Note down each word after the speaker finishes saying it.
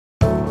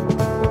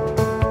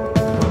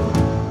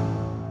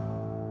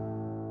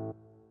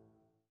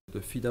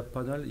the feed-up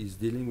panel is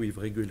dealing with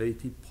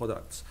regulated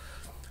products.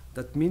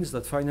 That means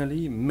that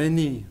finally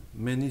many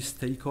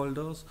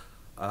stakeholders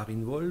are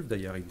involved,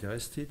 they are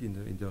interested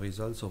in the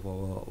results of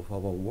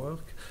our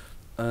work.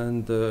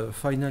 And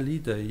finally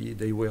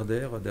they were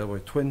there were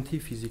 20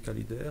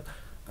 physically there,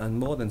 and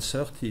more than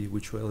 30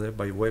 which were there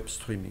by web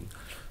streaming.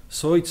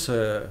 So it's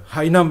a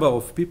high number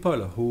of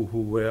people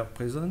who were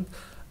present,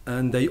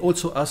 and they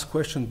also asked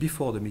questions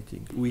before the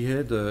meeting. We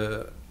had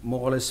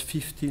more or less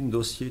 15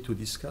 dossiers to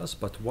discuss,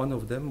 but one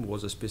of them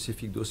was a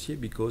specific dossier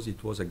because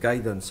it was a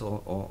guidance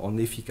on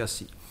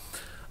efficacy.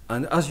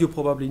 And as you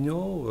probably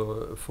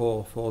know,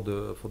 for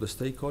the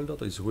stakeholder,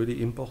 it's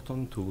really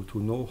important to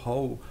know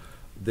how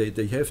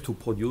they have to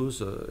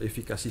produce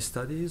efficacy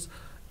studies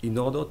in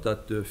order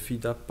that the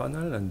feed-up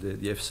panel and the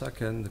EFSA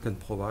can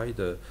provide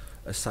a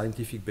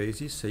scientific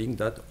basis saying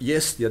that,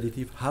 yes, the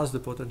additive has the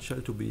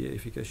potential to be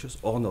efficacious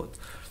or not.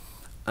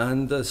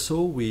 And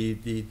so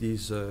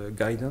this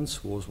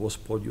guidance was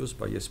produced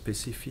by a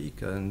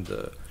specific and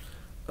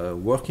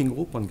working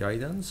group on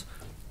guidance.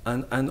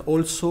 And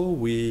also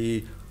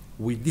we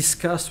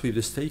discussed with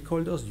the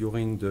stakeholders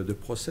during the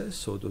process.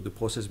 So the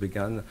process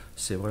began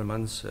several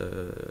months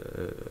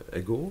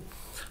ago.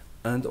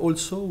 And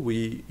also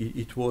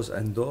it was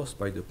endorsed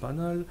by the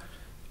panel.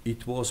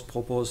 It was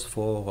proposed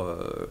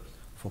for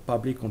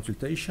public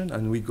consultation,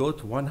 and we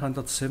got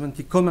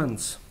 170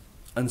 comments.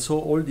 And so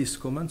all these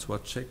comments were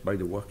checked by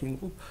the working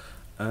group,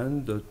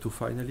 and to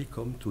finally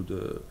come to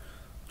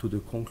the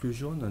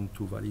conclusion and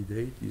to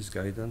validate this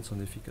guidance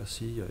on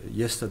efficacy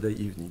yesterday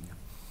evening.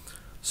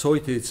 So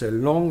it's a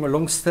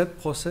long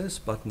step process,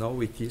 but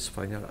now it is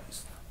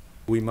finalized.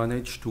 We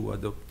managed to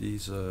adopt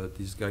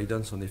this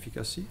guidance on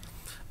efficacy.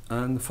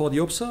 And for the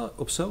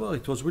observer,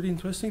 it was really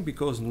interesting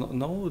because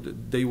now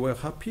they were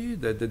happy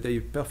that they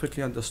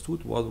perfectly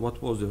understood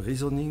what was the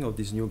reasoning of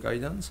this new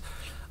guidance.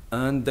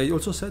 And they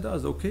also said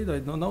us, okay,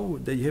 now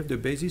they have the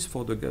basis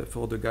for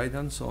the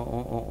guidance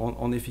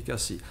on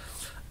efficacy.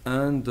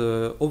 And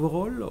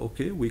overall,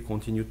 okay, we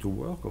continue to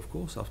work, of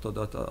course, after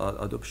that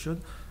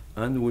adoption.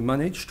 And we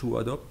managed to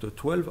adopt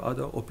 12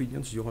 other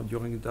opinions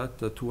during that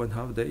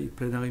 2.5-day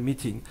plenary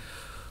meeting.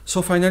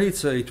 So finally,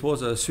 it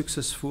was a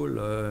successful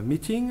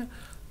meeting.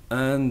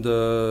 And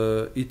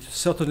it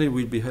certainly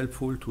will be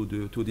helpful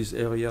to this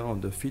area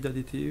on the feed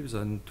additives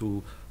and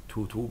to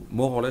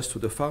more or less to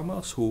the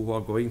farmers who are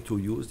going to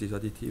use these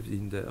additives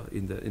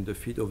in the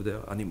feed of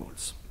their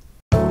animals.